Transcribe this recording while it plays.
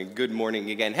Good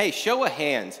morning again. Hey, show of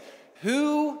hands.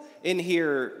 Who in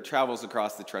here travels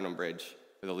across the Trenholm Bridge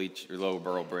or the Leech or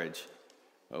Lowborough Bridge?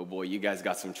 Oh boy, you guys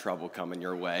got some trouble coming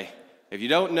your way. If you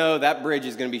don't know, that bridge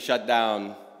is going to be shut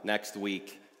down next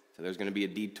week. So there's going to be a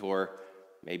detour,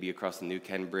 maybe across the New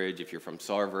Ken Bridge. If you're from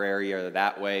Sarver area or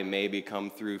that way, maybe come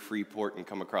through Freeport and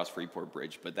come across Freeport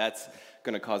Bridge. But that's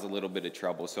going to cause a little bit of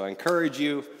trouble. So I encourage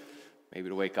you maybe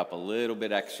to wake up a little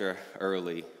bit extra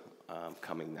early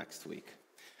coming next week.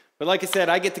 But like I said,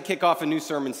 I get to kick off a new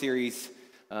sermon series,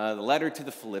 the Letter to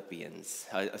the Philippians,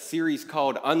 a series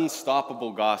called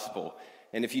Unstoppable Gospel.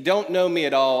 And if you don't know me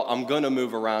at all, I'm going to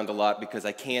move around a lot because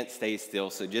I can't stay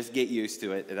still, so just get used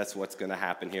to it. That's what's going to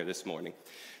happen here this morning.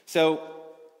 So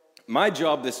my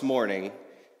job this morning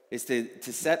is to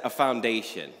set a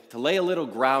foundation, to lay a little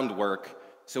groundwork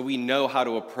so we know how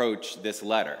to approach this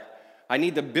letter. I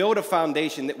need to build a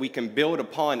foundation that we can build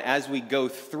upon as we go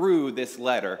through this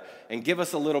letter and give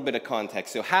us a little bit of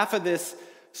context. So half of this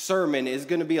sermon is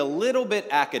going to be a little bit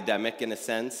academic in a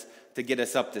sense to get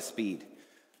us up to speed.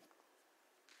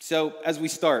 So as we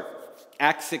start,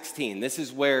 Acts 16, this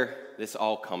is where this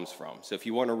all comes from. So if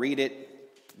you want to read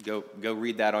it, go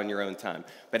read that on your own time.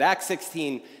 But Acts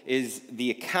 16 is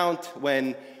the account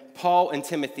when Paul and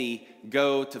Timothy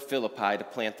go to Philippi to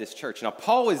plant this church. Now,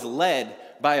 Paul is led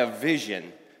by a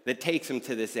vision that takes him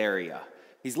to this area.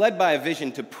 He's led by a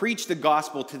vision to preach the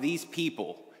gospel to these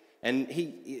people. And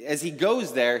as he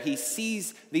goes there, he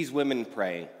sees these women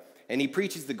praying, and he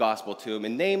preaches the gospel to them,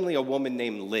 and namely a woman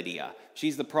named Lydia.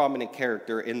 She's the prominent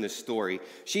character in the story.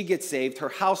 She gets saved. Her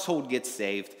household gets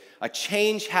saved. A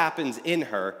change happens in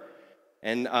her,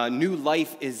 and a new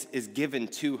life is given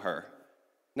to her.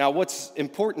 Now, what's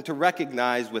important to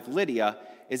recognize with Lydia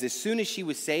is as soon as she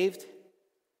was saved,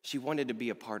 she wanted to be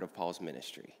a part of Paul's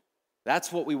ministry.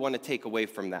 That's what we want to take away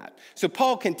from that. So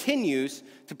Paul continues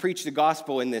to preach the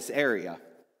gospel in this area,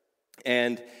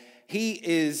 and he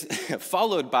is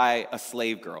followed by a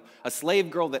slave girl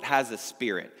that has a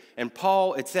spirit. And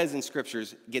Paul, it says in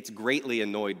scriptures, gets greatly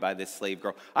annoyed by this slave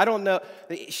girl. I don't know,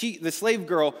 the slave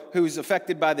girl who's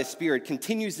affected by this spirit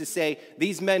continues to say,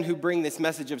 these men who bring this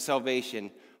message of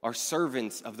salvation are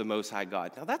servants of the Most High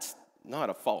God. Now that's not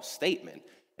a false statement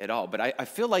at all, but I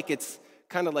feel like it's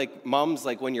kind of like moms,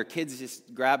 like when your kid's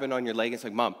just grabbing on your leg, it's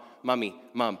like, mom, mommy,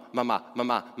 mom, mama,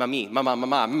 mama, mommy, mama,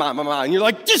 mama, mama, mama, and you're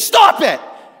like, just stop it!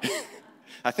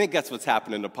 I think that's what's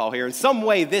happening to Paul here. In some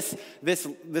way, this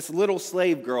little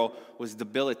slave girl was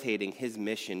debilitating his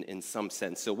mission in some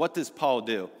sense. So what does Paul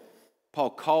do? Paul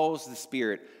calls the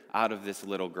spirit out of this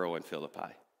little girl in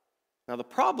Philippi. Now the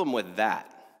problem with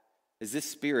that is this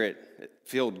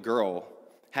spirit-filled girl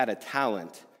had a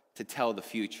talent to tell the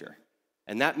future.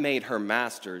 And that made her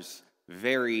masters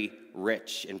very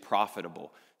rich and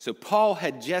profitable. So Paul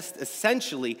had just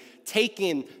essentially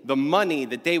taken the money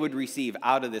that they would receive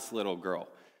out of this little girl.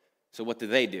 So what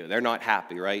do? They're not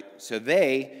happy, right? So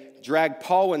they drag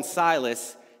Paul and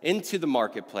Silas into the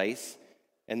marketplace,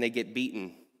 and they get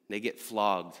beaten, they get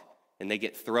flogged, and they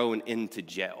get thrown into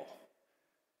jail.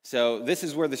 So this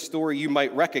is where the story you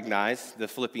might recognize, the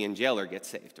Philippian jailer gets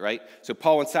saved, right? So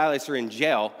Paul and Silas are in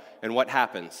jail, and what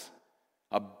happens?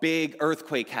 A big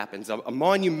earthquake happens. A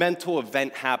monumental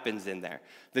event happens in there.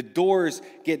 The doors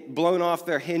get blown off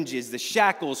their hinges. The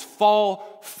shackles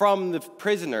fall from the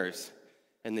prisoners.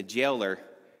 And the jailer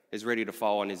is ready to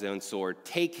fall on his own sword,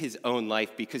 take his own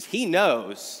life, because he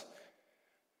knows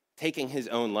taking his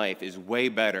own life is way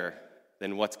better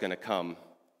than what's going to come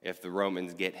if the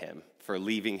Romans get him for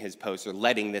leaving his post or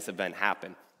letting this event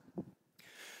happen.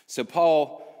 So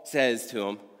Paul says to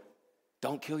him,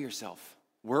 don't kill yourself.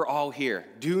 We're all here.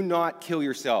 Do not kill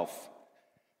yourself.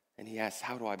 And he asks,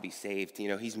 how do I be saved? You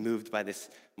know, he's moved by this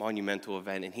monumental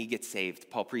event, and he gets saved.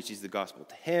 Paul preaches the gospel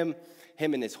to him.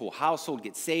 Him and his whole household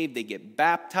get saved. They get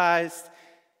baptized.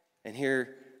 And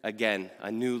here, again,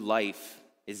 a new life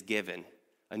is given.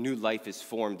 A new life is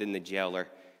formed in the jailer.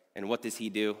 And what does he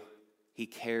do? He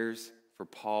cares for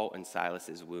Paul and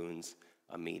Silas's wounds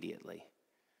immediately.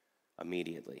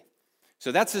 Immediately.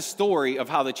 So that's the story of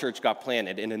how the church got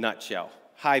planted in a nutshell.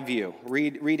 High view.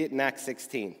 Read it in Acts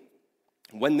 16.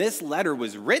 When this letter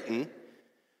was written,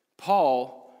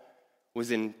 Paul was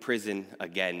in prison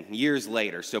again years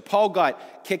later. So Paul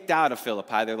got kicked out of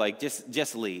Philippi. They're like,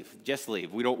 just leave. Just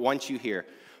leave. We don't want you here.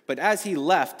 But as he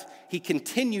left, he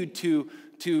continued to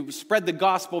spread the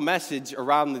gospel message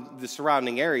around the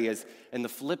surrounding areas, and the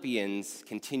Philippians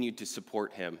continued to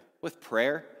support him with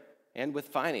prayer and with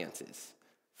finances.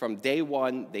 From day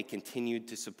one, they continued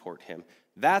to support him.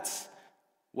 That's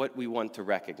what we want to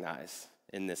recognize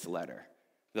in this letter.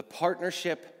 The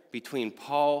partnership between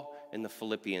Paul and the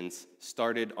Philippians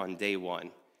started on day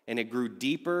one, and it grew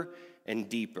deeper and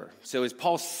deeper. So as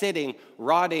Paul's sitting,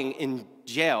 rotting in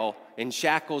jail, in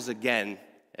shackles again,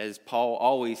 as Paul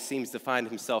always seems to find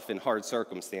himself in hard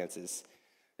circumstances,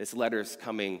 this letter is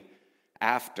coming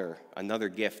after another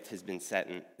gift has been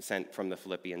sent from the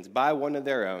Philippians by one of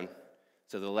their own.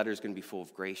 So the letter is going to be full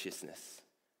of graciousness,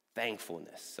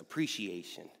 thankfulness,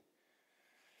 appreciation.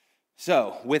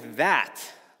 So with that,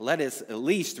 let us at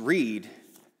least read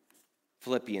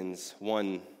Philippians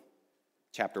 1,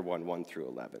 chapter 1, 1 through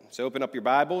 11. So open up your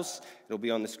Bibles. It'll be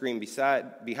on the screen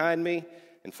behind me,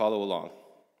 and follow along.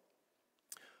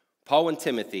 Paul and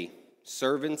Timothy,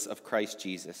 servants of Christ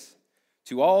Jesus,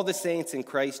 to all the saints in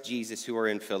Christ Jesus who are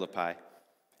in Philippi,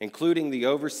 including the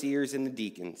overseers and the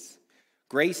deacons,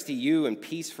 grace to you and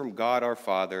peace from God our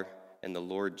Father and the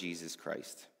Lord Jesus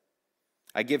Christ.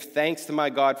 I give thanks to my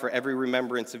God for every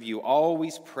remembrance of you,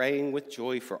 always praying with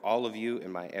joy for all of you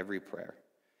in my every prayer,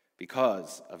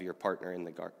 because of your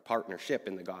partnership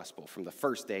in the gospel from the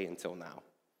first day until now.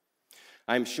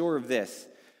 I am sure of this,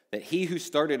 that he who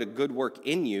started a good work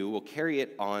in you will carry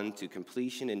it on to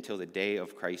completion until the day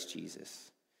of Christ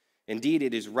Jesus. Indeed,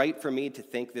 it is right for me to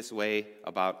think this way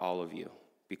about all of you,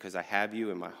 because I have you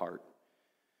in my heart.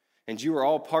 And you are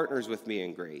all partners with me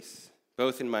in grace,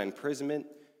 both in my imprisonment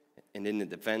and in the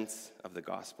defense of the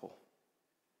gospel.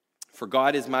 For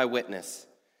God is my witness,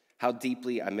 how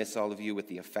deeply I miss all of you with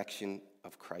the affection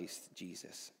of Christ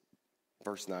Jesus.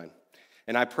 Verse 9,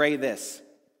 and I pray this,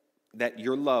 that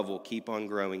your love will keep on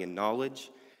growing in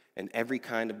knowledge and every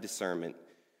kind of discernment,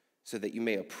 so that you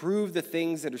may approve the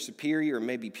things that are superior and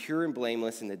may be pure and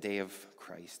blameless in the day of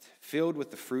Christ, filled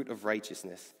with the fruit of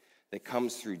righteousness that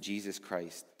comes through Jesus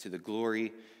Christ, to the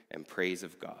glory and praise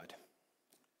of God.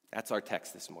 That's our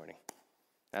text this morning.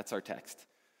 That's our text.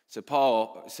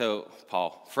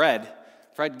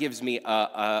 Fred gives me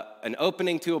an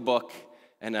opening to a book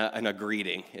and a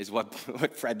greeting is what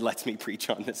Fred lets me preach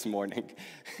on this morning.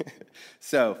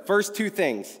 So, first two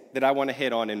things that I want to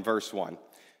hit on in verse 1.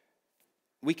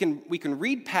 We can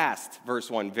read past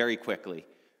verse 1 very quickly.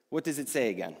 What does it say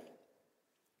again?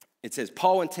 It says,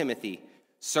 Paul and Timothy,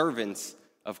 servants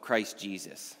of Christ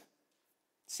Jesus.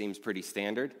 Seems pretty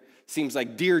standard. Seems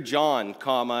like Dear John,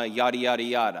 comma, yada, yada,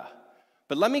 yada.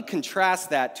 But let me contrast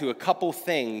that to a couple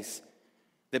things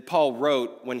that Paul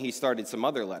wrote when he started some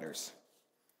other letters.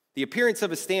 The appearance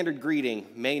of a standard greeting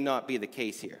may not be the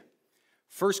case here.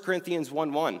 1 Corinthians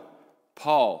 1:1,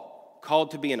 Paul,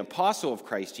 called to be an apostle of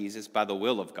Christ Jesus by the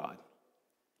will of God.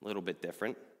 A little bit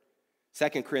different.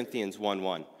 2 Corinthians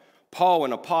 1:1, Paul,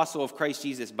 an apostle of Christ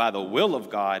Jesus by the will of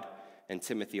God, and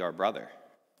Timothy, our brother.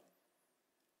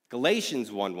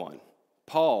 Galatians 1:1,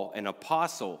 Paul, an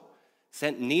apostle,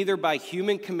 sent neither by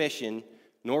human commission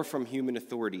nor from human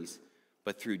authorities,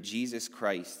 but through Jesus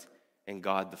Christ and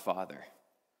God the Father.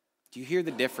 Do you hear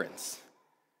the difference?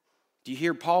 Do you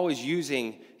hear Paul is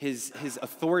using his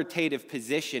authoritative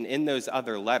position in those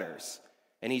other letters?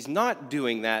 And he's not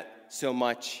doing that so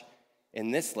much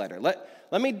in this letter.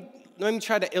 Let me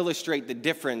try to illustrate the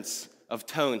difference of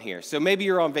tone here. So maybe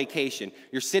you're on vacation.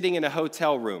 You're sitting in a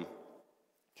hotel room.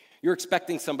 You're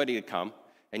expecting somebody to come,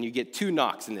 and you get two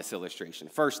knocks in this illustration.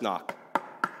 First knock.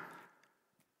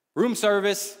 Room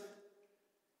service.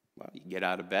 Well, you get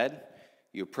out of bed.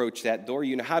 You approach that door.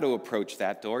 You know how to approach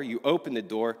that door. You open the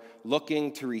door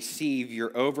looking to receive your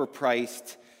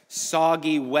overpriced,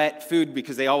 soggy, wet food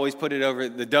because they always put it over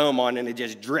the dome on and it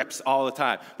just drips all the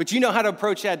time. But you know how to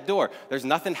approach that door. There's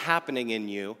nothing happening in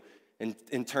you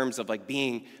in terms of like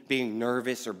being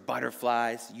nervous or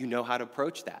butterflies. You know how to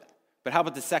approach that. But how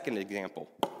about the second example?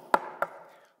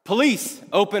 Police,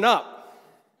 open up.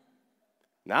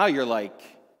 Now you're like,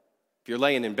 if you're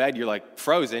laying in bed, you're like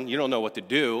frozen. You don't know what to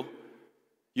do.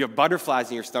 You have butterflies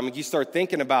in your stomach. You start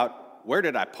thinking about, where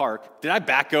did I park? Did I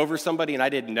back over somebody and I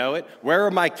didn't know it? Where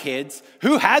are my kids?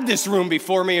 Who had this room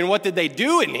before me and what did they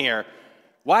do in here?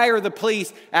 Why are the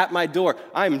police at my door?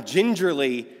 I'm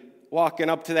gingerly walking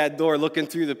up to that door, looking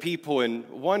through the people and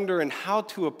wondering how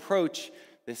to approach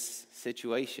this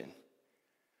situation.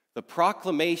 The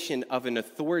proclamation of an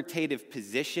authoritative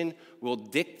position will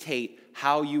dictate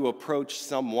how you approach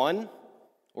someone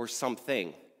or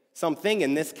something. Something,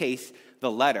 in this case,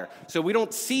 the letter. So we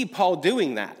don't see Paul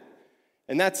doing that.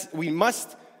 And we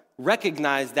must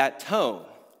recognize that tone.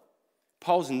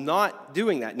 Paul's not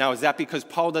doing that. Now, is that because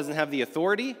Paul doesn't have the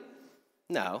authority?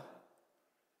 No.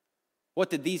 What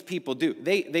did these people do?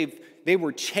 They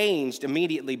were changed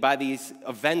immediately by these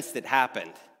events that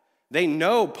happened. They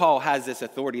know Paul has this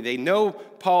authority. They know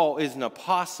Paul is an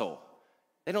apostle.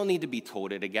 They don't need to be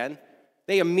told it again.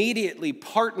 They immediately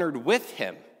partnered with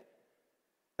him.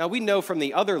 Now, we know from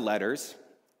the other letters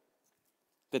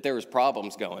that there was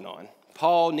problems going on.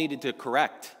 Paul needed to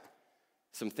correct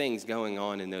some things going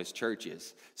on in those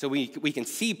churches. So we can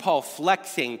see Paul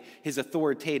flexing his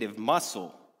authoritative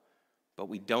muscle, but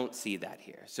we don't see that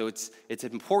here. So it's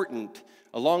important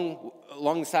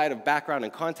alongside of background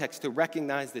and context to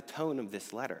recognize the tone of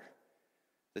this letter.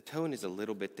 The tone is a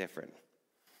little bit different.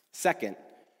 Second,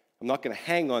 I'm not going to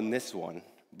hang on this one,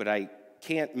 but I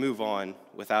can't move on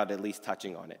without at least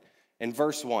touching on it. In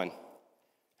verse 1,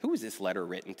 who was this letter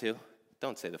written to?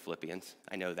 Don't say the Philippians.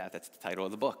 I know that. That's the title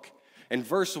of the book. In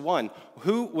verse 1,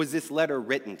 who was this letter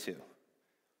written to?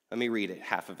 Let me read it,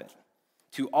 half of it.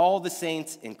 To all the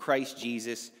saints in Christ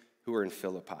Jesus who are in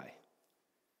Philippi.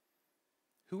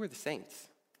 Who are the saints?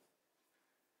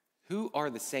 Who are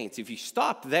the saints? If you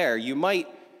stop there, you might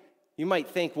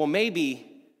think, well, maybe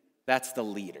that's the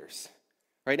leaders.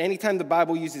 Right? Anytime the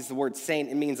Bible uses the word saint,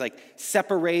 it means like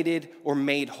separated or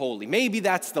made holy. Maybe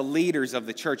that's the leaders of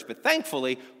the church, but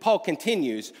thankfully, Paul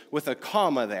continues with a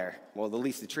comma there. Well, at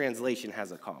least the translation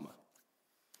has a comma,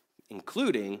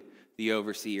 including the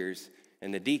overseers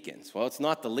and the deacons. Well, it's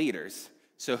not the leaders.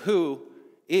 So who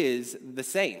is the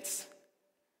saints?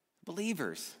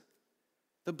 Believers.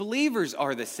 The believers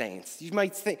are the saints. You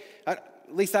might think, at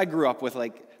least I grew up with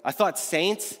I thought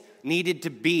saints needed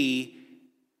to be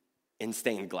in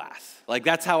stained glass.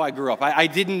 That's how I grew up. I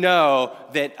didn't know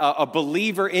that a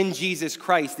believer in Jesus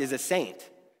Christ is a saint,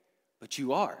 but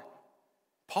you are.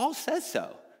 Paul says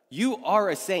so. You are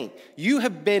a saint. You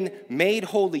have been made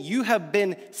holy. You have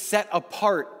been set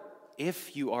apart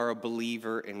if you are a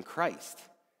believer in Christ.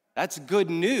 That's good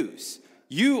news.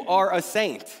 You are a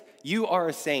saint. You are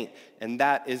a saint, and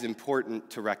that is important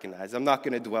to recognize. I'm not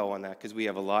going to dwell on that because we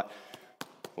have a lot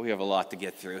to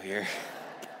get through here.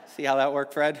 See how that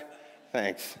worked, Fred?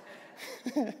 Thanks.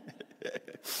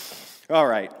 All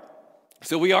right.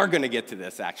 So we are going to get to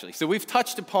this, actually. So we've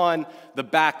touched upon the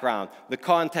background, the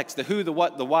context, the who, the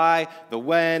what, the why, the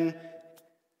when.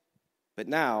 But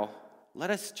now,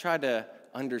 let us try to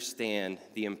understand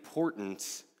the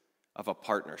importance of a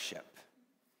partnership.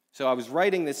 So I was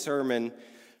writing this sermon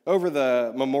over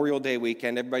the Memorial Day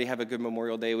weekend. Everybody have a good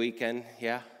Memorial Day weekend?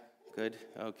 Yeah? Good?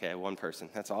 Okay, one person.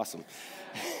 That's awesome.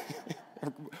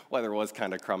 Weather was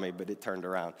kind of crummy, but it turned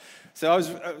around. So I was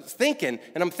thinking,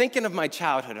 and I'm thinking of my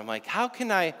childhood. I'm like, how can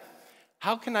I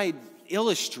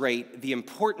illustrate the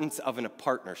importance of a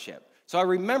partnership? So I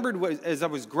remembered, as I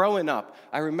was growing up,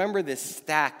 I remember this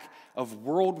stack of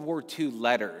World War II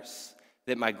letters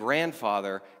that my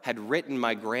grandfather had written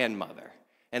my grandmother.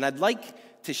 And I'd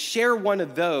like to share one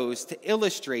of those to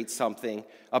illustrate something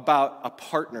about a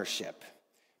partnership.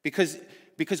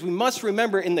 Because we must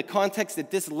remember in the context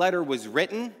that this letter was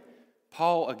written,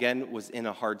 Paul, again, was in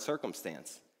a hard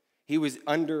circumstance. He was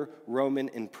under Roman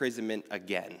imprisonment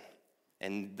again,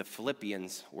 and the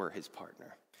Philippians were his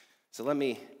partner. So let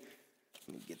me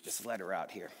get this letter out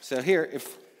here. So here,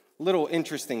 little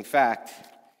interesting fact,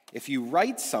 if you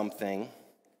write something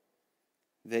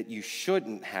that you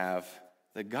shouldn't have,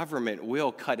 the government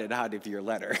will cut it out of your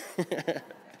letter.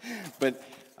 But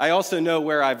I also know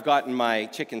where I've gotten my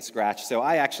chicken scratch, so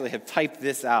I actually have typed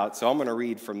this out, so I'm going to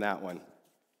read from that one.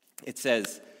 It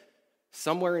says,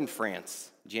 somewhere in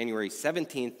France, January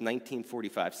 17th,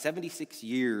 1945, 76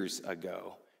 years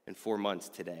ago and 4 months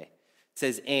today. It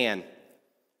says, Anne,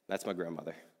 that's my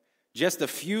grandmother, just a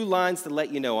few lines to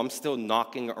let you know I'm still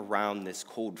knocking around this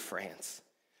cold France.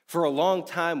 For a long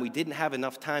time, we didn't have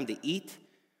enough time to eat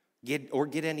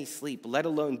get any sleep, let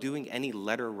alone doing any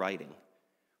letter writing.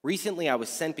 Recently, I was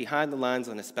sent behind the lines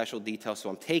on a special detail, so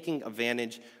I'm taking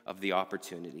advantage of the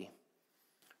opportunity.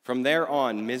 From there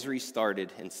on, misery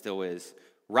started and still is.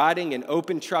 Riding in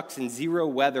open trucks in zero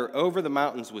weather over the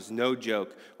mountains was no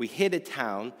joke. We hit a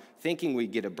town thinking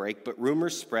we'd get a break, but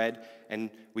rumors spread, and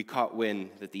we caught wind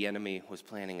that the enemy was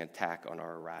planning an attack on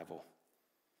our arrival.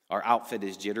 Our outfit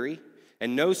is jittery,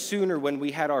 and no sooner when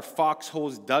we had our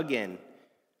foxholes dug in,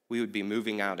 we would be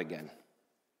moving out again.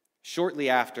 Shortly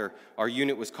after, our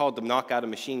unit was called to knock out a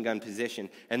machine gun position,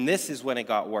 and this is when it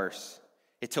got worse.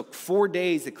 It took 4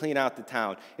 days to clean out the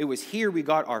town. It was here we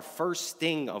got our first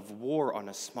sting of war on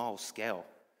a small scale.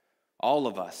 All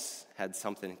of us had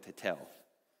something to tell.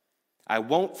 I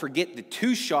won't forget the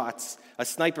 2 shots a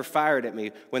sniper fired at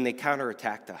me when they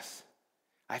counterattacked us.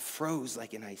 I froze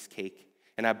like an ice cake,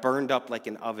 and I burned up like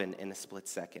an oven in a split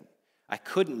second. I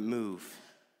couldn't move.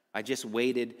 I just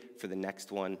waited for the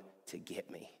next one to get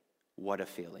me. What a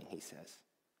feeling, he says.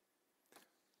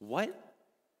 What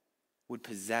would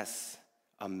possess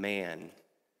a man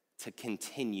to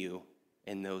continue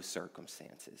in those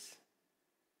circumstances?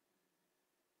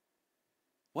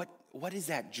 What is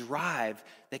that drive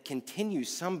that continues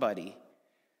somebody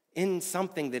in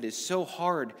something that is so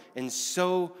hard and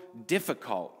so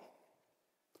difficult?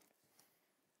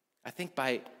 I think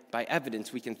by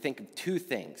evidence we can think of two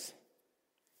things.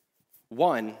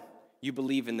 One, you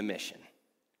believe in the mission.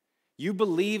 You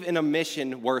believe in a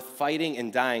mission worth fighting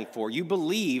and dying for. You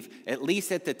believe, at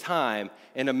least at the time,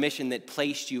 in a mission that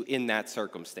placed you in that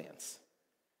circumstance.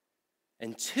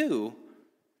 And two,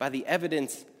 by the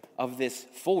evidence of this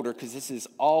folder, because this is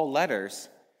all letters,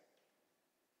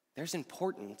 there's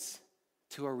importance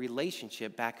to a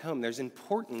relationship back home. There's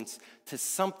importance to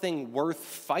something worth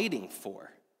fighting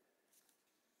for.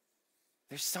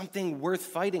 There's something worth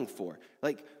fighting for.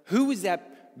 Like, who is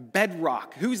that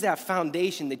bedrock? Who's that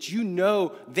foundation that you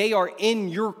know they are in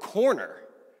your corner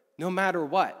no matter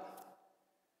what?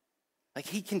 Like,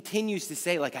 he continues to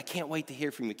say, like, I can't wait to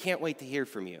hear from you. Can't wait to hear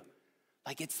from you.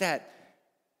 Like, it's that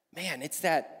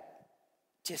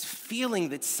just feeling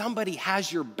that somebody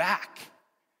has your back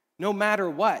no matter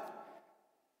what.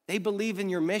 They believe in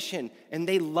your mission and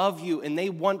they love you and they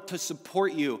want to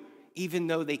support you even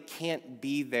though they can't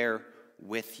be there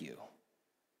with you.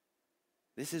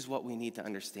 This is what we need to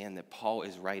understand that Paul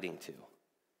is writing to.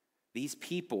 These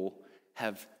people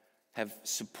have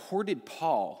supported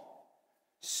Paul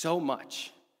so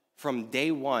much from day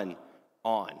one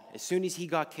on. As soon as he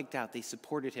got kicked out, they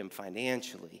supported him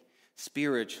financially,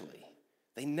 spiritually.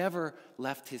 They never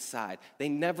left his side. They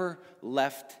never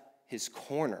left his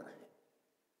corner.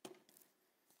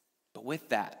 But with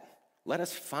that, let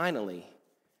us finally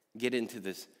get into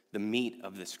the meat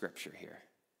of the scripture here.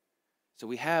 So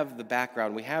we have the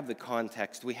background, we have the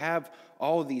context, we have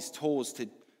all these tools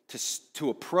to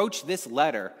approach this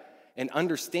letter and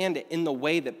understand it in the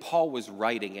way that Paul was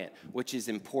writing it, which is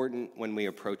important when we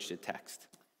approach the text.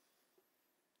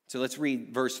 So let's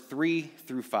read verse 3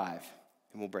 through 5,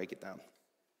 and we'll break it down.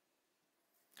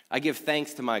 I give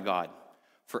thanks to my God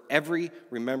for every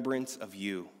remembrance of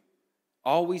you,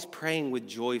 always praying with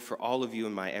joy for all of you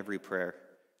in my every prayer,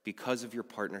 because of your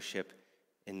partnership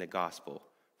in the gospel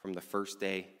from the first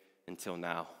day until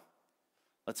now.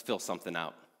 Let's fill something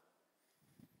out.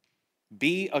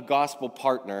 Be a gospel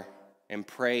partner and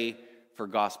pray for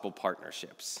gospel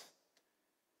partnerships.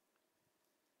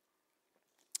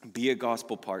 Be a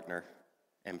gospel partner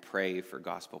and pray for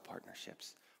gospel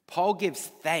partnerships. Paul gives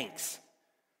thanks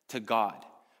to God,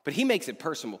 but he makes it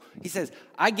personal. He says,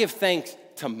 I give thanks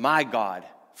to my God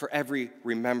for every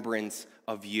remembrance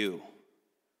of you.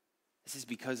 This is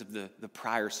because of the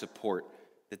prior support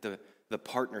that the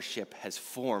partnership has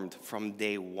formed from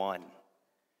day one.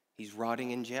 He's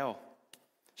rotting in jail,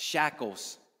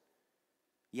 shackles.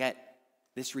 Yet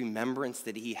this remembrance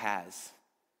that he has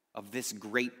of this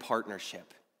great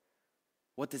partnership,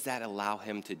 what does that allow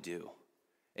him to do?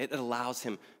 It allows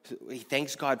him, he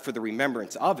thanks God for the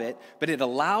remembrance of it, but it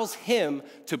allows him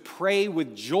to pray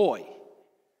with joy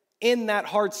in that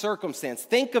hard circumstance.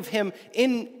 Think of him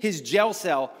in his jail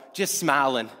cell just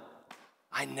smiling.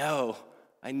 I know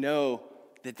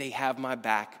that they have my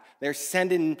back. They're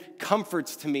sending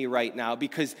comforts to me right now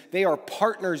because they are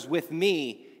partners with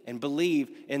me and believe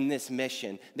in this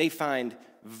mission. They find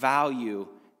value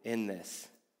in this.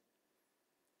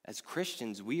 As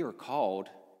Christians, we are called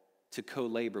to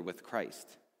co-labor with Christ.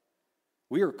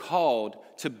 We are called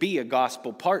to be a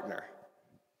gospel partner.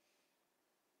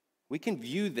 We can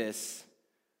view this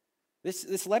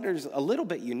letter is a little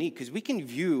bit unique because we can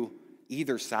view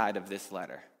either side of this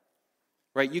letter,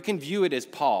 right? You can view it as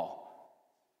Paul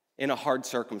in a hard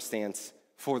circumstance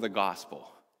for the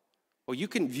gospel. Well, you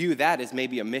can view that as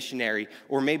maybe a missionary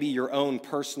or maybe your own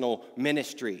personal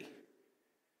ministry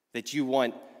that you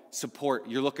want support.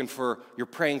 You're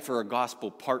praying for a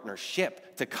gospel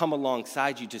partnership to come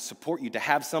alongside you, to support you, to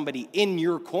have somebody in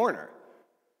your corner.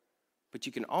 But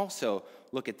you can also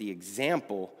look at the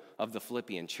example of the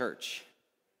Philippian church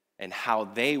and how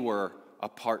they were a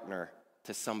partner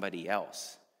to somebody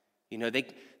else. You know,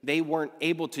 they weren't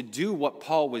able to do what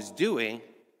Paul was doing,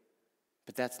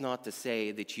 but that's not to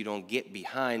say that you don't get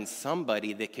behind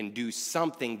somebody that can do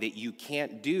something that you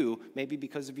can't do, maybe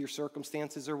because of your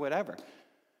circumstances or whatever.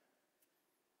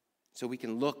 So we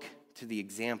can look to the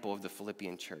example of the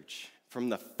Philippian church. From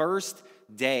the first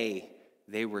day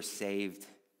they were saved,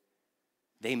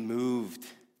 they moved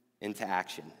into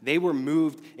action. They were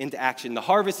moved into action. The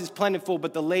harvest is plentiful,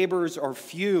 but the laborers are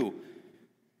few.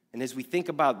 And as we think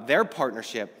about their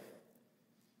partnership,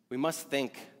 we must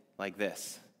think like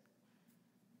this.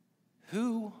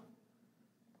 Who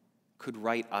could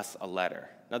write us a letter?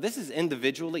 Now, this is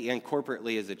individually and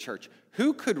corporately as a church.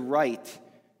 Who could write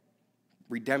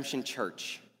Redemption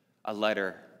Church a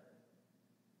letter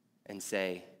and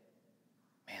say,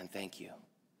 man, thank you.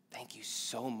 Thank you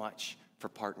so much for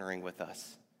partnering with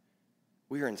us.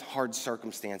 We are in hard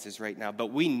circumstances right now, but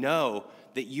we know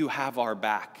that you have our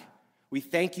back. We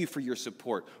thank you for your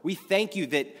support. We thank you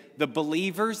that the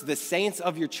believers, the saints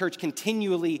of your church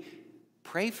continually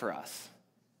pray for us.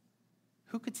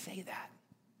 Who could say that?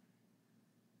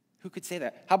 Who could say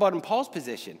that? How about in Paul's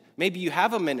position? Maybe you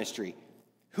have a ministry.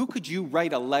 Who could you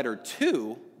write a letter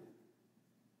to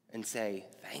and say,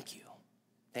 thank you?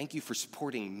 Thank you for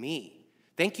supporting me.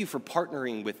 Thank you for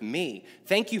partnering with me.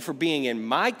 Thank you for being in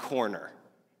my corner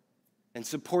and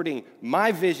supporting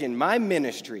my vision, my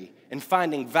ministry, and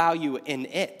finding value in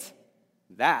it.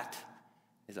 That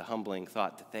is a humbling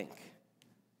thought to think.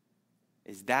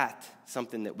 Is that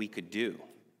something that we could do?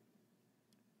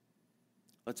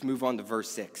 Let's move on to verse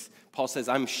 6. Paul says,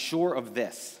 I'm sure of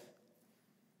this,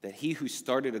 that he who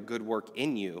started a good work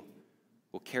in you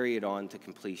will carry it on to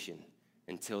completion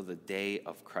until the day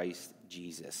of Christ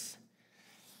Jesus.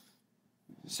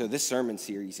 So this sermon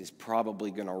series is probably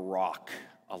going to rock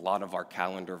a lot of our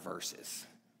calendar verses,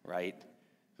 right?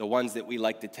 The ones that we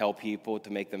like to tell people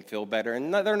to make them feel better.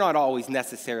 And they're not always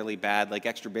necessarily bad, like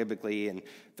extra biblically and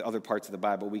the other parts of the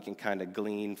Bible we can kind of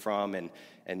glean from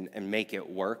and make it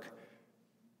work.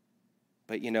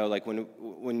 But, you know, like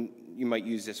when you might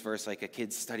use this verse, like a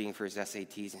kid's studying for his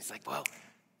SATs, and it's like, well,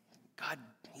 God,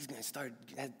 he's going to start,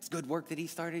 that good work that he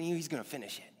started in you, he's going to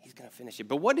finish it. He's going to finish it.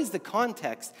 But what is the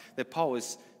context that Paul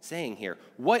is saying here?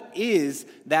 What is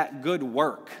that good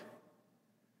work?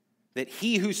 That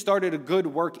he who started a good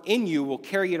work in you will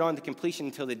carry it on to completion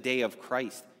until the day of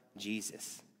Christ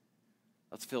Jesus.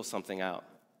 Let's fill something out.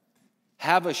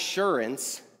 Have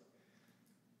assurance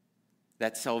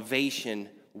that salvation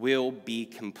will be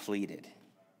completed.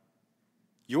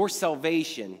 Your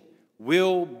salvation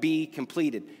will be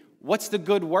completed. What's the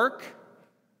good work?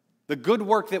 The good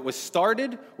work that was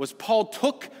started was Paul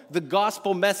took the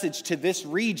gospel message to this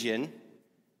region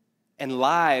and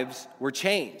lives were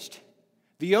changed.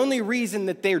 The only reason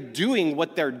that they're doing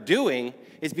what they're doing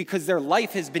is because their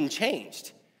life has been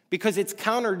changed, because it's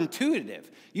counterintuitive.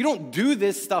 You don't do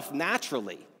this stuff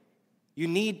naturally. You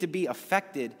need to be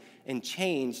affected and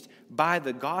changed by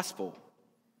the gospel.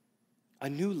 A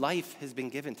new life has been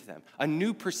given to them. A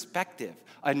new perspective,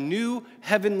 a new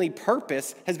heavenly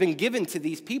purpose has been given to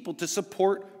these people to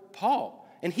support Paul.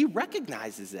 And he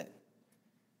recognizes it.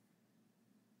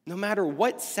 No matter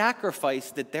what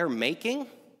sacrifice that they're making,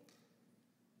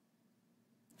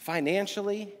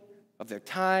 financially, of their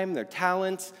time, their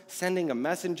talents, sending a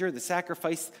messenger, the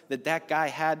sacrifice that that guy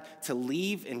had to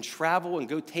leave and travel and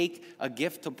go take a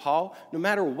gift to Paul, no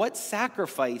matter what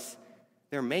sacrifice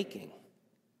they're making,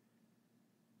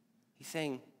 he's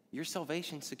saying, your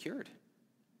salvation's secured.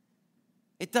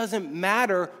 It doesn't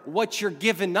matter what you're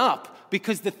giving up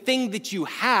because the thing that you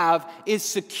have is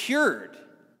secured.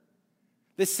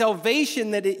 The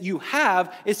salvation that you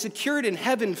have is secured in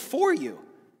heaven for you.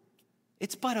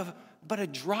 It's but a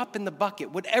drop in the bucket.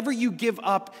 Whatever you give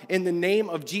up in the name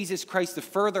of Jesus Christ to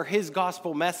further his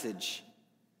gospel message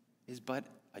is but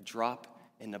a drop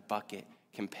in the bucket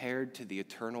compared to the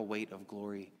eternal weight of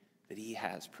glory that he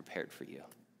has prepared for you.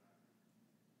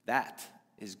 That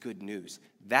is good news.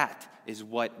 That is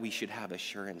what we should have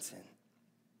assurance in.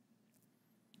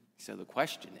 So the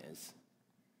question is,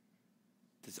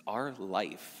 does our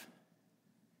life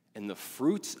and the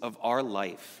fruits of our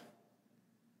life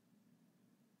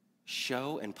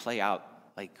show and play out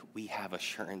like we have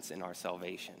assurance in our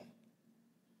salvation?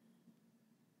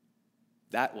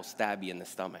 That will stab you in the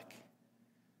stomach.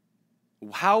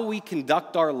 How we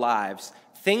conduct our lives,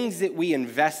 things that we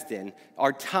invest in,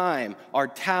 our time, our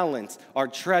talents, our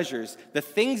treasures, the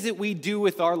things that we do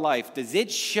with our life, does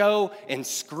it show and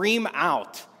scream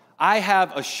out, I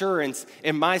have assurance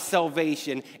in my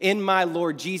salvation, in my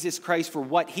Lord Jesus Christ for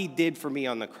what he did for me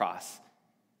on the cross?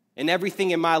 And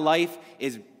everything in my life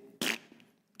is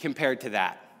compared to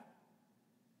that.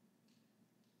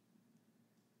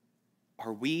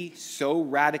 Are we so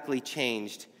radically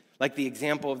changed, like the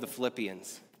example of the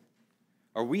Philippians?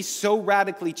 Are we so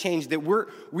radically changed that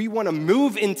we want to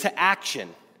move into action?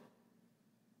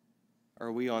 Or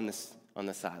are we on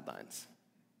the sidelines?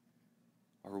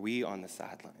 Are we on the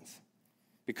sidelines?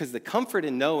 Because the comfort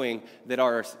in knowing that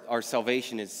our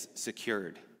salvation is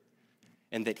secured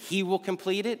and that he will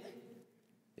complete it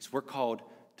is we're called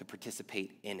to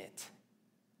participate in it,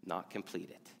 not complete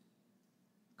it.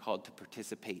 Called to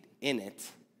participate in it,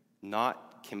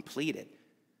 not complete it.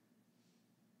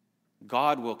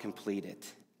 God will complete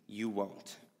it. You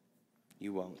won't.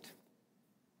 You won't.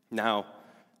 Now,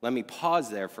 let me pause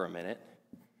there for a minute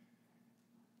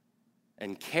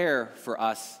and care for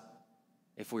us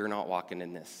if we're not walking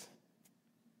in this,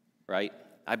 right?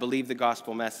 I believe the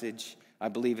gospel message. I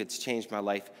believe it's changed my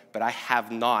life, but I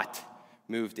have not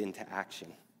moved into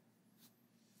action.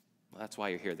 Well, that's why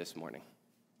you're here this morning.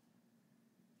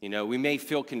 You know, we may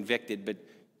feel convicted, but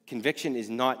conviction is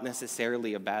not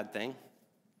necessarily a bad thing.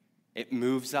 It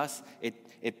moves us.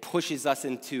 It pushes us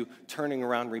into turning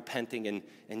around, repenting,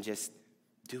 and just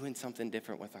doing something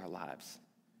different with our lives.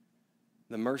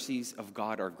 The mercies of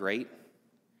God are great,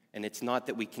 and it's not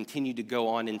that we continue to go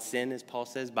on in sin, as Paul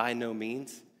says, by no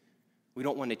means. We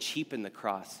don't want to cheapen the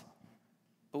cross,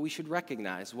 but we should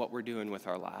recognize what we're doing with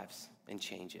our lives and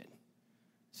change it.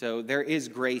 So there is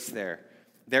grace there.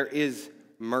 There is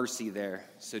mercy there.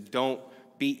 So don't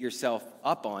beat yourself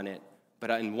up on it. But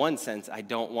in one sense, I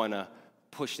don't want to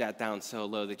push that down so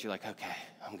low that you're like, okay,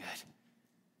 I'm good.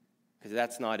 Because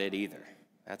that's not it either.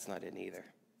 That's not it either.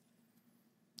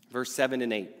 Verse 7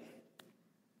 and 8.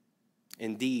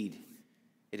 Indeed,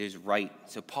 it is right.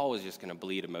 So Paul is just going to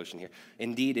bleed emotion here.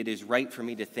 Indeed, it is right for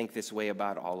me to think this way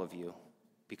about all of you,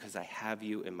 because I have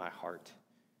you in my heart.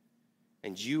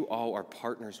 And you all are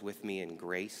partners with me in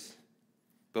grace,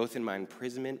 both in my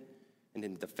imprisonment and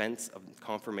in defense of the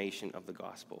confirmation of the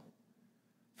gospel.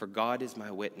 For God is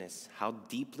my witness, how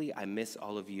deeply I miss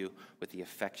all of you with the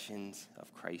affections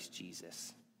of Christ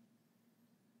Jesus.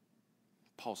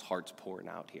 Paul's heart's pouring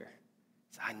out here.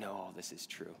 I know all this is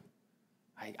true.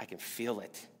 I can feel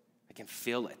it. I can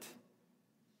feel it.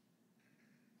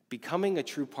 Becoming a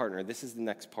true partner, this is the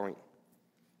next point.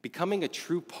 Becoming a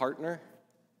true partner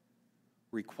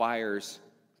requires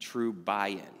true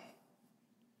buy-in.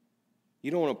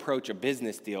 You don't want to approach a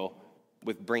business deal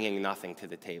with bringing nothing to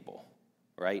the table,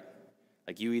 right?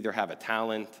 Like you either have a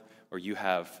talent or you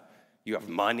have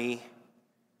money.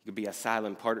 You could be a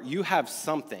silent partner. You have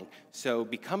something. So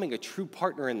becoming a true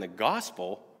partner in the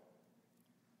gospel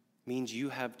means you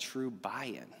have true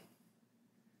buy-in.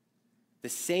 The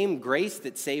same grace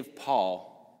that saved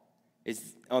Paul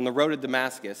is on the road to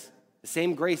Damascus. The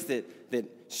same grace that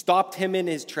stopped him in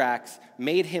his tracks,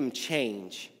 made him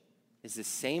change, is the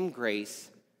same grace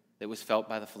that was felt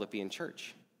by the Philippian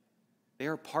church. They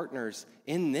are partners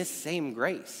in this same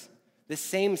grace. This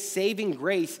same saving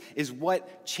grace is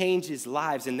what changes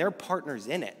lives, and they're partners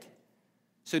in it.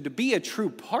 So to be a true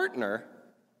partner,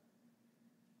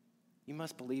 you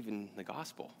must believe in the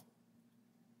gospel.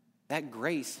 That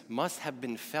grace must have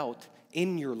been felt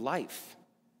in your life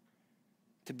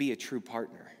to be a true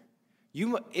partner.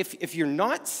 If you're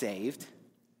not saved,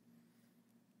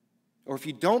 or if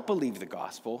you don't believe the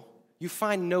gospel, you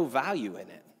find no value in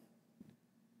it.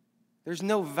 There's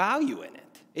no value in it.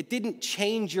 It didn't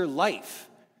change your life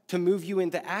to move you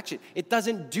into action. It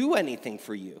doesn't do anything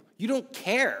for you. You don't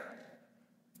care.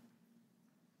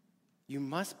 You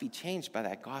must be changed by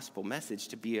that gospel message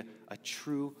to be a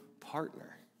true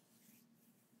partner.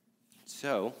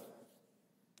 So,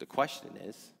 the question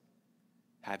is,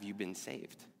 have you been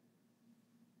saved?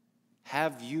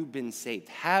 Have you been saved?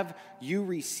 Have you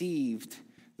received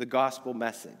the gospel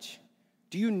message?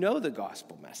 Do you know the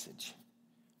gospel message?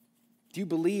 Do you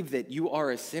believe that you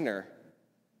are a sinner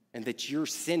and that your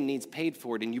sin needs paid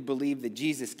for it, and you believe that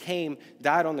Jesus came,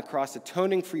 died on the cross,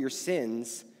 atoning for your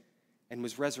sins, and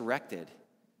was resurrected?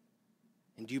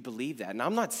 And do you believe that? And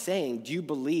I'm not saying, do you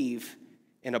believe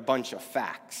in a bunch of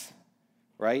facts,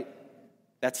 right?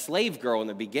 That slave girl in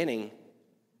the beginning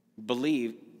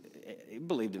believed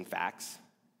in facts.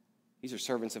 These are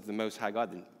servants of the Most High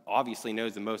God that obviously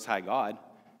knows the Most High God.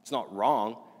 It's not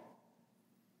wrong.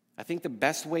 I think the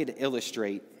best way to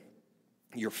illustrate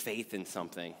your faith in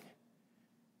something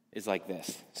is like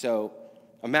this. So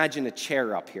imagine a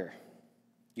chair up here.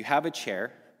 You have a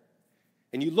chair,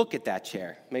 and you look at that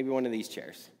chair, maybe one of these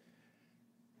chairs.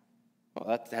 Well,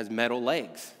 that has metal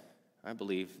legs. I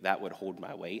believe that would hold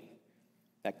my weight.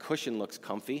 That cushion looks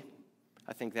comfy.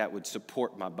 I think that would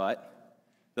support my butt.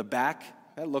 The back,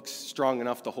 that looks strong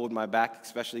enough to hold my back,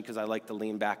 especially because I like to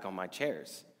lean back on my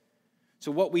chairs.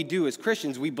 So what we do as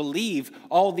Christians, we believe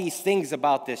all these things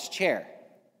about this chair.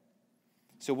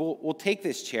 So we'll take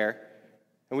this chair,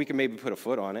 and we can maybe put a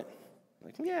foot on it.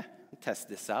 Like, yeah, test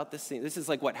this out. This is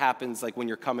like what happens like when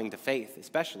you're coming to faith,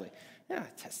 especially. Yeah,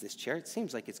 test this chair. It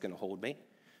seems like it's going to hold me.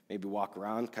 Maybe walk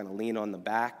around, kind of lean on the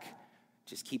back.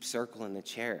 Just keep circling the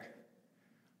chair.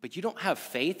 But you don't have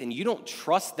faith, and you don't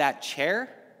trust that chair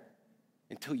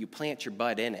until you plant your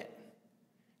butt in it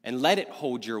and let it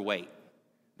hold your weight.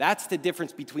 That's the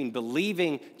difference between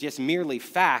believing just merely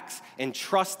facts and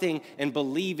trusting and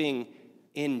believing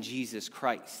in Jesus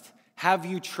Christ. Have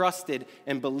you trusted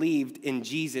and believed in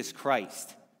Jesus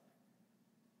Christ?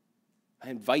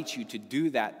 I invite you to do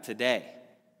that today.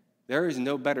 There is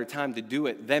no better time to do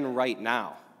it than right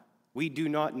now. We do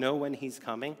not know when he's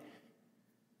coming,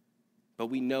 but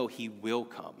we know he will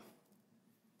come.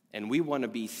 And we want to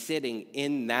be sitting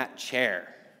in that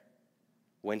chair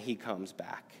when he comes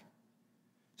back.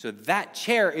 So that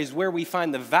chair is where we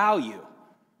find the value.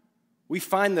 We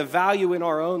find the value in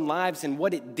our own lives and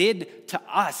what it did to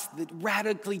us that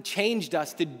radically changed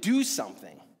us to do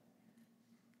something.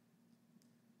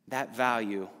 That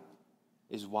value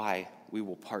is why we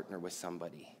will partner with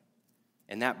somebody.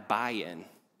 And that buy-in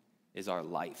is our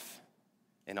life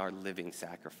and our living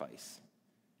sacrifice.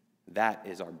 That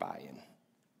is our buy-in.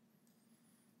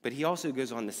 But he also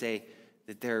goes on to say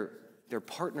that they're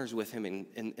partners with him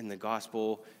in the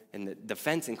gospel and the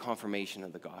defense and confirmation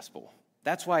of the gospel.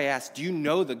 That's why I asked, do you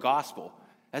know the gospel?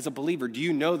 As a believer, do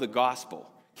you know the gospel?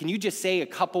 Can you just say a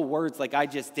couple words like I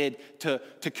just did to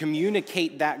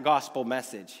communicate that gospel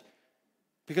message?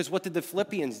 Because what did the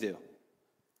Philippians do?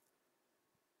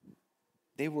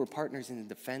 They were partners in the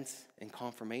defense and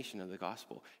confirmation of the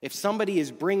gospel. If somebody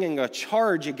is bringing a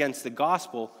charge against the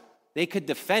gospel, they could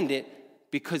defend it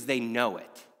because they know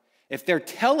it. If they're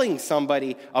telling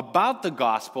somebody about the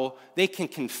gospel, they can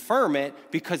confirm it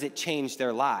because it changed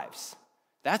their lives.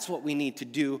 That's what we need to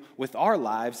do with our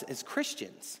lives as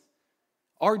Christians.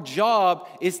 Our job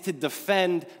is to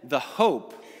defend the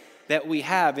hope that we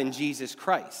have in Jesus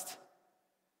Christ.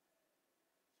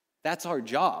 That's our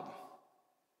job.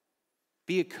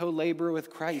 Be a co-laborer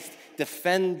with Christ.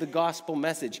 Defend the gospel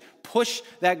message. Push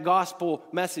that gospel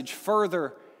message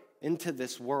further into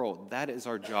this world. That is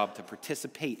our job, to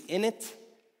participate in it,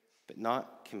 but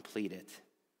not complete it.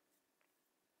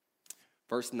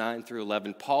 Verse 9 through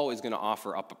 11, Paul is going to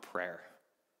offer up a prayer.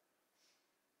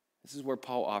 This is where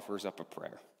Paul offers up a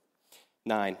prayer.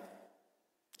 9,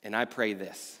 and I pray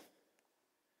this,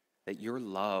 that your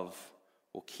love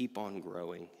will keep on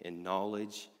growing in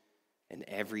knowledge and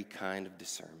every kind of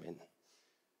discernment,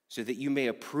 so that you may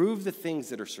approve the things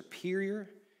that are superior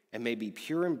and may be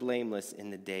pure and blameless in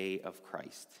the day of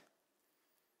Christ,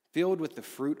 filled with the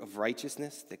fruit of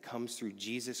righteousness that comes through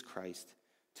Jesus Christ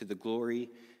to the glory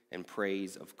and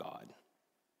praise of God.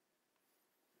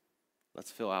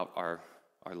 Let's fill out our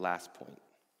last point.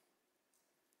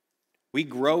 We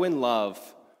grow in love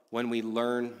when we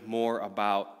learn more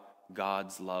about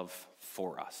God's love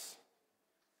for us.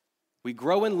 We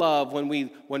grow in love when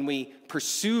we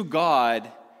pursue God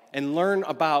and learn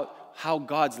about how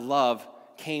God's love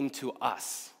came to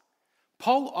us.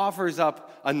 Paul offers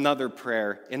up another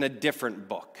prayer in a different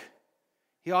book.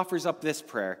 He offers up this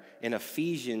prayer in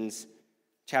Ephesians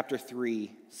chapter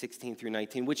 3, 16 through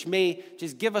 19, which may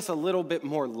just give us a little bit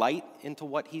more light into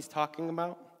what he's talking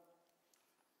about.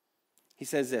 He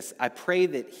says this, I pray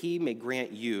that he may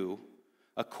grant you,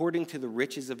 according to the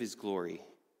riches of his glory,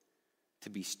 to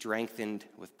be strengthened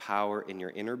with power in your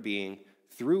inner being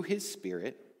through his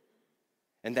Spirit,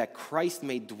 and that Christ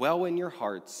may dwell in your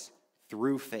hearts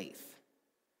through faith.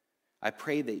 I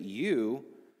pray that you,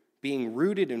 being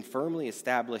rooted and firmly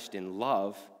established in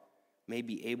love, may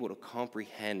be able to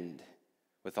comprehend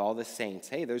with all the saints.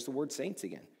 Hey, there's the word saints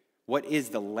again. What is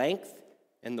the length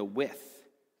and the width,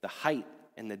 the height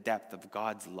and the depth of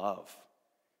God's love?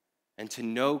 And to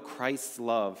know Christ's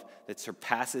love that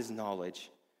surpasses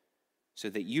knowledge, so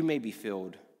that you may be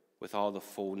filled with all the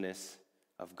fullness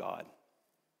of God.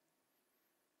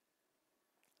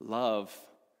 Love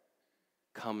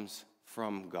comes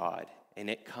from God, and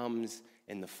it comes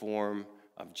in the form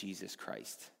of Jesus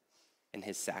Christ and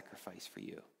his sacrifice for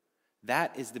you.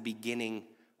 That is the beginning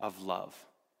of love.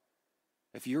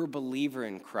 If you're a believer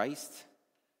in Christ,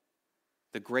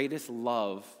 the greatest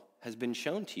love has been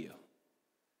shown to you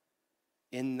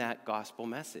in that gospel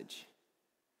message.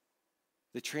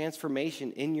 The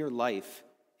transformation in your life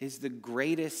is the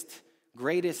greatest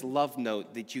love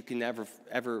note that you can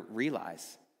ever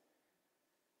realize.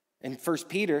 And 1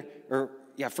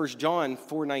 John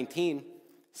 4:19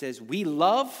 says, we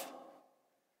love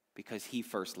because he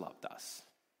first loved us.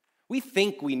 We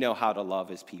think we know how to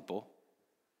love as people,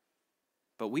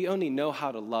 but we only know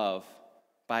how to love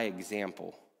by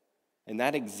example. And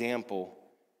that example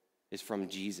is from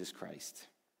Jesus Christ.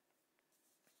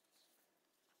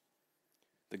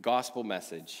 The gospel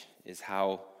message is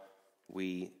how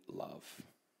we love.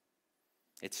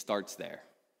 It starts there.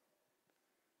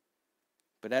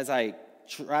 But as I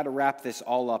try to wrap this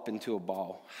all up into a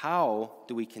ball, how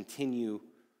do we continue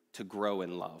to grow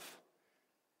in love?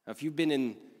 Now, if you've been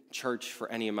in church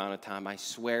for any amount of time, I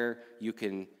swear you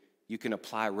can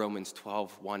apply Romans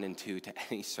 12, 1 and 2 to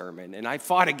any sermon. And I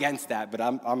fought against that, but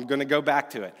I'm going to go back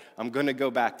to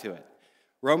it.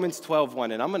 Romans 12,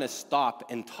 1, and I'm going to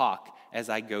stop and talk as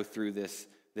I go through this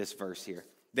verse here.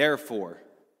 Therefore,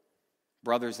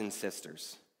 brothers and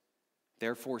sisters,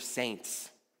 therefore saints,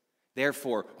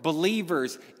 Therefore,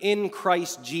 believers in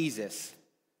Christ Jesus,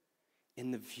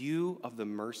 in the view of the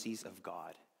mercies of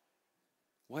God.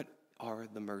 What are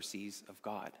the mercies of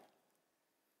God?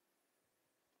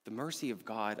 The mercy of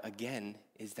God, again,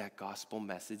 is that gospel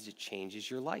message that changes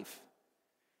your life.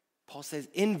 Paul says,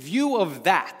 in view of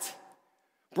that,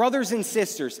 brothers and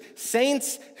sisters,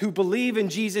 saints who believe in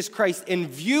Jesus Christ, in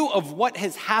view of what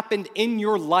has happened in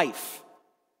your life,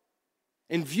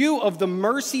 in view of the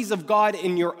mercies of God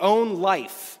in your own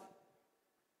life,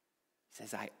 he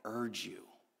says, I urge you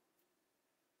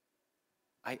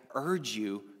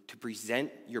to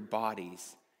present your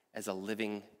bodies as a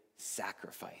living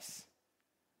sacrifice.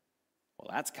 Well,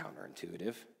 that's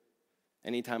counterintuitive.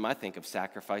 Anytime I think of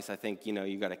sacrifice, I think,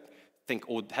 you got to think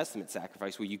Old Testament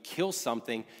sacrifice, where you kill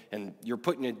something and you're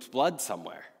putting its blood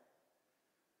somewhere.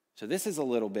 So this is a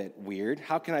little bit weird.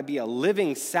 How can I be a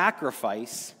living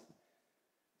sacrifice,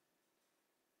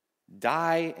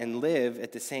 die and live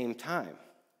at the same time?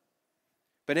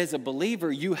 But as a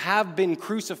believer, you have been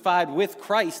crucified with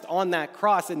Christ on that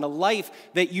cross, and the life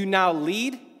that you now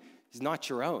lead is not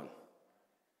your own.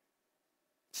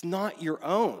 It's not your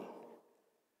own.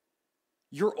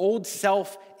 Your old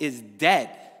self is dead.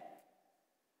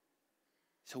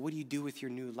 So what do you do with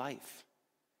your new life?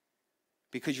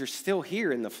 Because you're still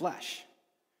here in the flesh.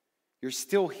 You're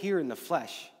still here in the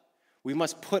flesh. We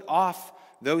must put off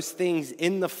those things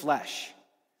in the flesh.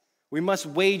 We must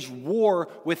wage war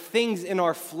with things in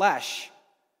our flesh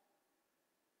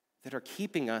that are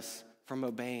keeping us from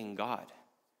obeying God.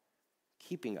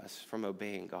 Keeping us from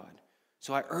obeying God.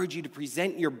 So I urge you to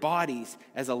present your bodies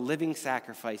as a living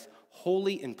sacrifice,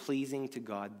 holy and pleasing to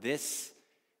God. This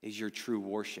is your true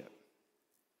worship.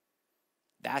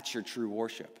 That's your true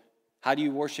worship. How do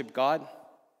you worship God?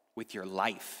 With your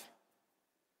life.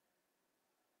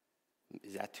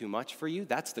 Is that too much for you?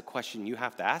 That's the question you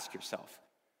have to ask yourself.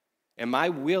 Am I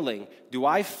willing? Do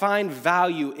I find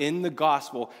value in the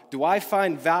gospel? Do I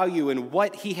find value in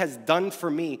what he has done for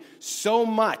me so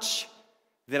much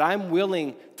that I'm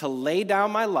willing to lay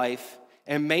down my life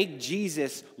and make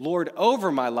Jesus Lord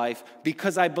over my life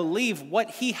because I believe what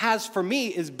he has for me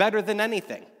is better than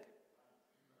anything?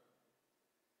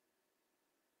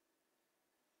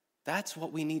 That's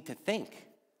what we need to think.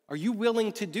 Are you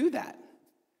willing to do that?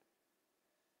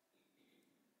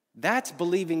 That's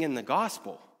believing in the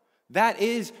gospel. That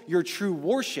is your true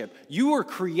worship. You were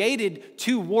created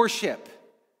to worship.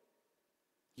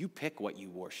 You pick what you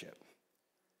worship.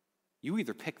 You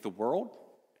either pick the world,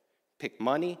 pick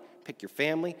money, pick your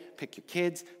family, pick your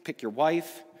kids, pick your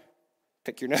wife,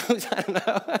 pick your nose. I don't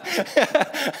know.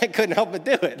 I couldn't help but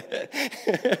do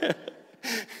it.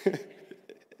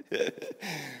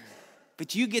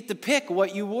 But you get to pick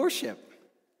what you worship.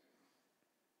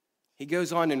 He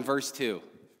goes on in verse 2.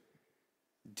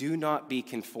 Do not be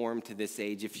conformed to this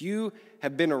age. If you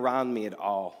have been around me at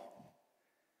all,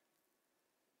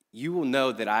 you will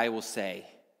know that I will say,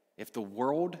 if the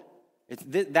world,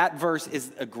 that verse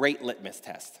is a great litmus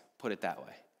test, put it that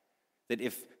way. That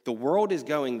if the world is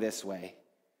going this way,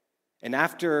 and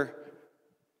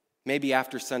maybe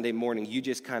after Sunday morning, you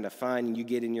just kind of find and you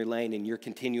get in your lane and you're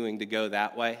continuing to go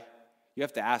that way, you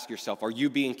have to ask yourself, are you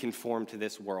being conformed to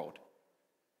this world?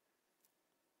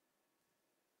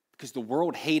 Because the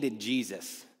world hated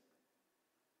Jesus.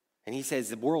 And he says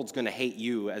the world's going to hate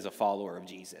you as a follower of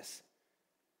Jesus.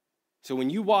 So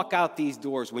when you walk out these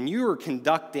doors, when you are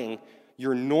conducting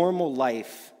your normal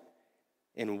life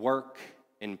in work,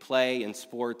 in play, in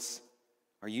sports,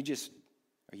 are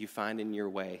you finding your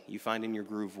way? You finding your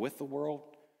groove with the world?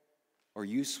 Or are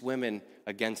you swimming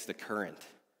against the current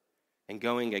and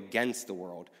going against the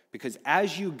world? Because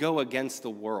as you go against the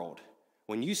world,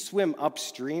 when you swim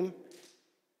upstream,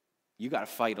 you got to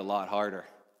fight a lot harder.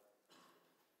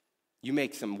 You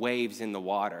make some waves in the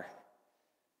water.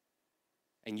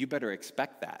 And you better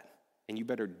expect that. And you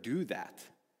better do that.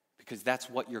 Because that's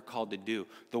what you're called to do.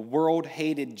 The world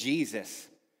hated Jesus.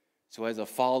 So as a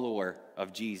follower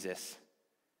of Jesus,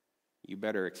 you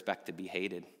better expect to be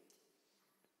hated.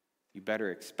 You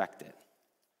better expect it.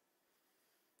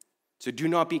 So do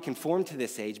not be conformed to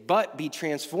this age, but be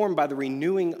transformed by the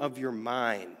renewing of your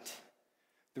mind.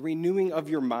 The renewing of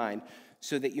your mind,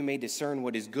 so that you may discern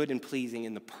what is good and pleasing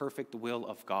in the perfect will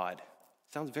of God.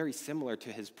 Sounds very similar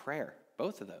to his prayer,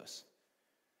 both of those.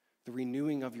 The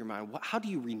renewing of your mind. How do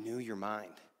you renew your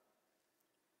mind?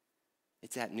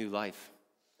 It's that new life.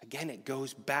 Again, it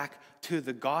goes back to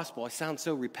the gospel. It sounds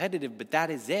so repetitive, but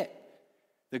that is it.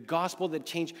 The gospel that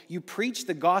changed. You preach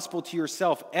the gospel to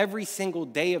yourself every single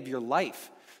day of your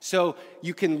life. So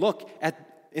you can look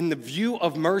at, in the view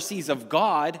of mercies of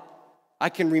God, I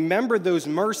can remember those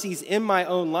mercies in my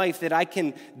own life, that I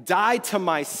can die to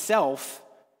myself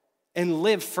and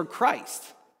live for Christ.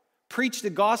 Preach the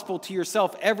gospel to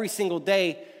yourself every single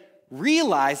day,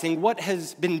 realizing what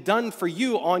has been done for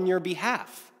you on your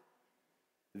behalf.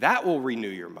 That will renew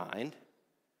your mind.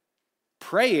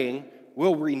 Praying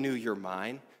will renew your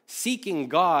mind. Seeking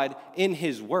God in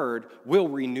His Word will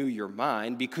renew your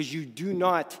mind, because you do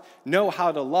not know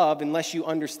how to love unless you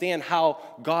understand how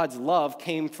God's love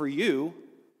came for you.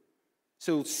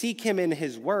 So seek Him in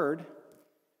His Word.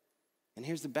 And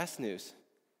here's the best news.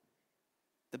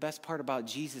 The best part about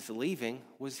Jesus leaving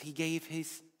was He gave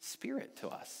His Spirit to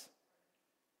us.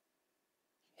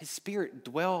 His Spirit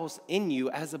dwells in you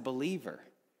as a believer.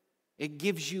 It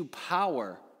gives you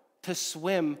power to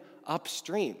swim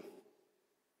upstream.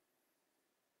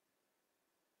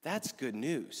 That's good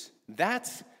news.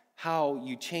 That's how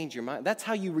you change your mind. That's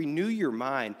how you renew your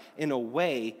mind in a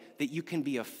way that you can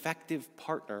be an effective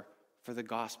partner for the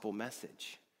gospel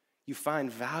message. You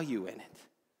find value in it.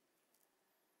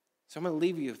 So I'm going to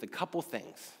leave you with a couple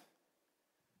things.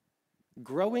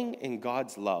 Growing in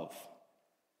God's love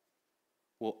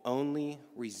will only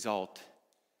result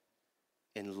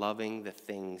in loving the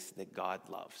things that God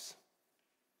loves.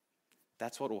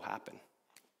 That's what will happen.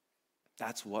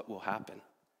 That's what will happen.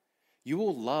 You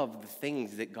will love the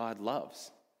things that God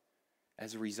loves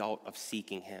as a result of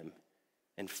seeking Him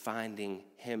and finding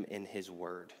Him in His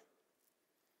Word.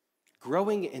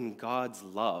 Growing in God's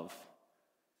love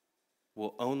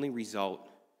will only result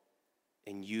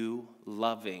in you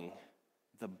loving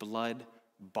the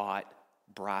blood-bought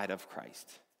bride of Christ,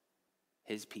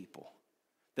 His people.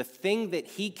 The thing that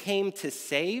He came to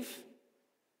save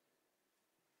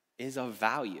is of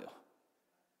value.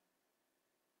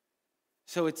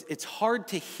 So it's hard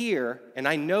to hear, and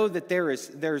I know that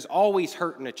there's always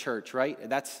hurt in a church, right?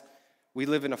 We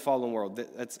live in a fallen world.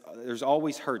 There's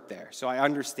always hurt there, so I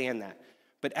understand that.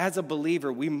 But as a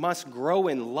believer, we must grow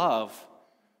in love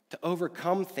to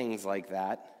overcome things like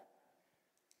that,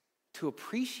 to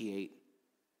appreciate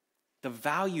the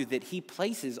value that He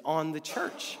places on the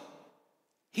church.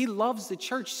 He loves the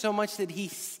church so much that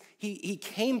he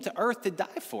came to earth to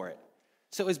die for it.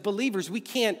 So as believers, we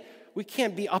can't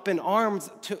be up in arms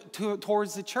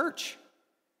towards the church,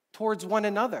 towards one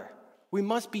another. We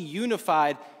must be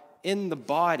unified in the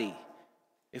body.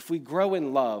 If we grow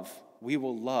in love, we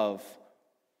will love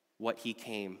what He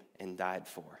came and died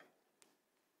for.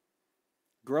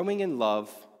 Growing in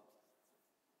love,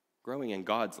 growing in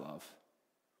God's love,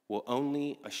 will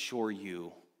only assure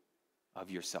you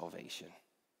of your salvation.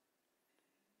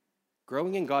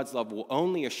 Growing in God's love will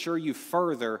only assure you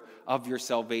further of your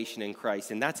salvation in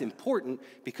Christ. And that's important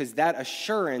because that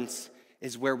assurance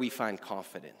is where we find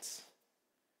confidence.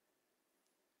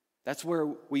 That's where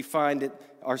we find it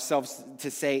ourselves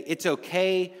to say, it's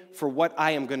okay for what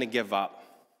I am going to give up.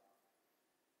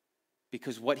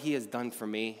 Because what He has done for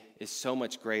me is so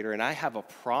much greater. And I have a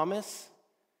promise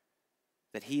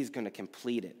that He is going to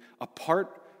complete it.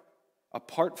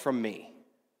 Apart from me,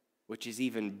 which is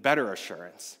even better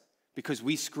assurance. Because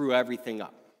we screw everything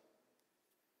up.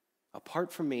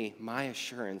 Apart from me, my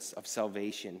assurance of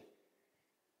salvation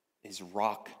is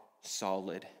rock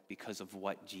solid because of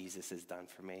what Jesus has done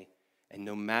for me. And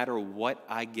no matter what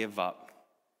I give up,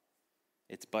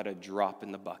 it's but a drop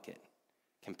in the bucket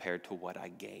compared to what I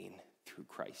gain through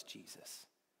Christ Jesus.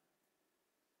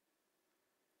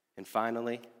 And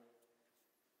finally,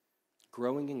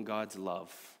 growing in God's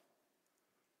love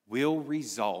will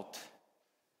result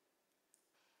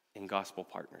in gospel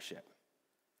partnership.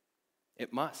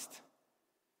 It must.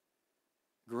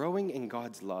 Growing in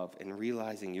God's love and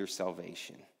realizing your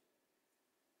salvation,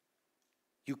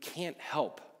 you can't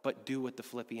help but do what the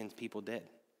Philippians people did.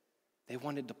 They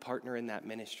wanted to partner in that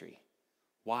ministry.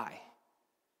 Why?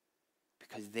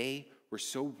 Because they were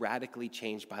so radically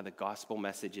changed by the gospel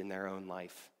message in their own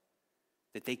life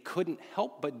that they couldn't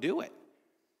help but do it.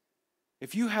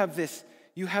 If you have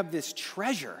this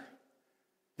treasure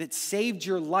that saved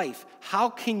your life, how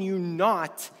can you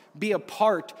not be a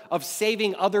part of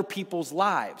saving other people's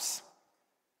lives?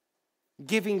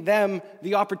 Giving them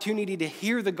the opportunity to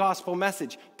hear the gospel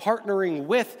message, partnering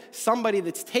with somebody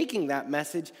that's taking that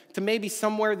message to maybe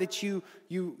somewhere that you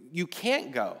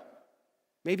can't go.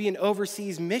 Maybe an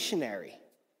overseas missionary.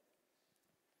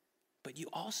 But you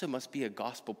also must be a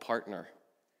gospel partner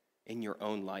in your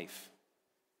own life.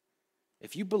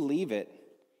 If you believe it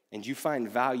and you find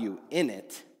value in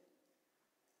it,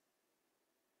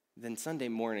 then Sunday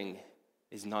morning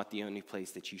is not the only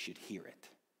place that you should hear it.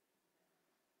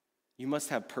 You must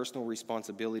have personal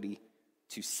responsibility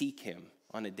to seek Him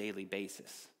on a daily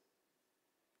basis.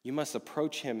 You must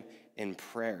approach him in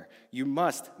prayer. You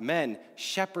must, men,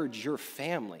 shepherd your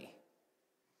family.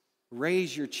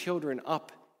 Raise your children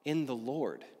up in the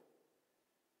Lord.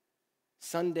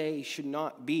 Sunday should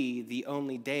not be the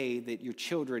only day that your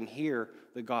children hear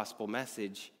the gospel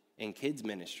message in kids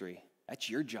ministry. That's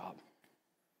your job.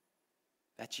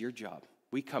 That's your job.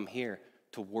 We come here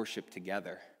to worship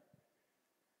together,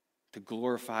 to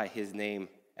glorify his name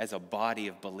as a body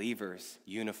of believers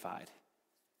unified.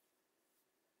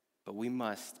 But we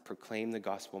must proclaim the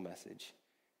gospel message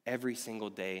every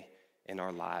single day in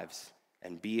our lives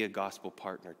and be a gospel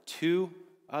partner to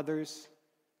others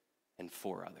and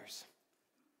for others.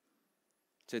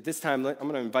 So at this time, I'm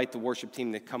going to invite the worship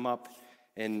team to come up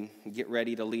and get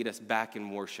ready to lead us back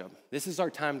in worship. This is our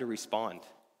time to respond.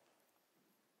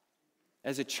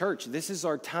 As a church, this is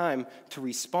our time to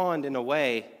respond in a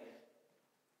way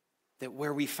that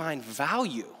where we find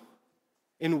value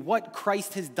in what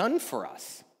Christ has done for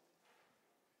us.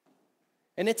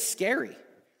 And it's scary.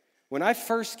 When I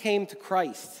first came to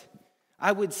Christ,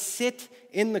 I would sit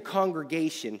in the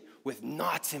congregation with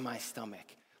knots in my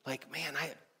stomach. Like, man, I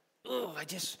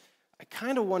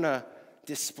kind of want to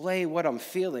display what I'm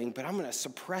feeling, but I'm going to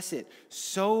suppress it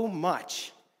so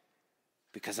much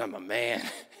because I'm a man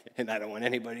and I don't want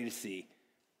anybody to see.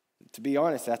 To be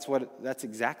honest, that's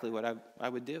exactly what I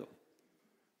would do.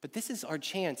 But this is our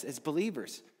chance as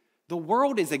believers. The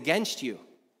world is against you.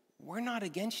 We're not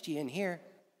against you in here.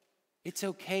 It's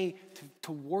okay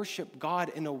to worship God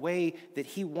in a way that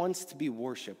he wants to be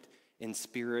worshiped in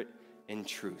spirit and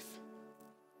truth.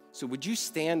 So would you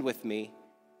stand with me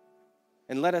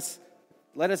and let us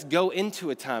go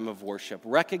into a time of worship,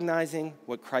 recognizing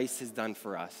what Christ has done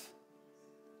for us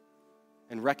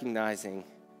and recognizing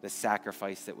the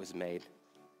sacrifice that was made.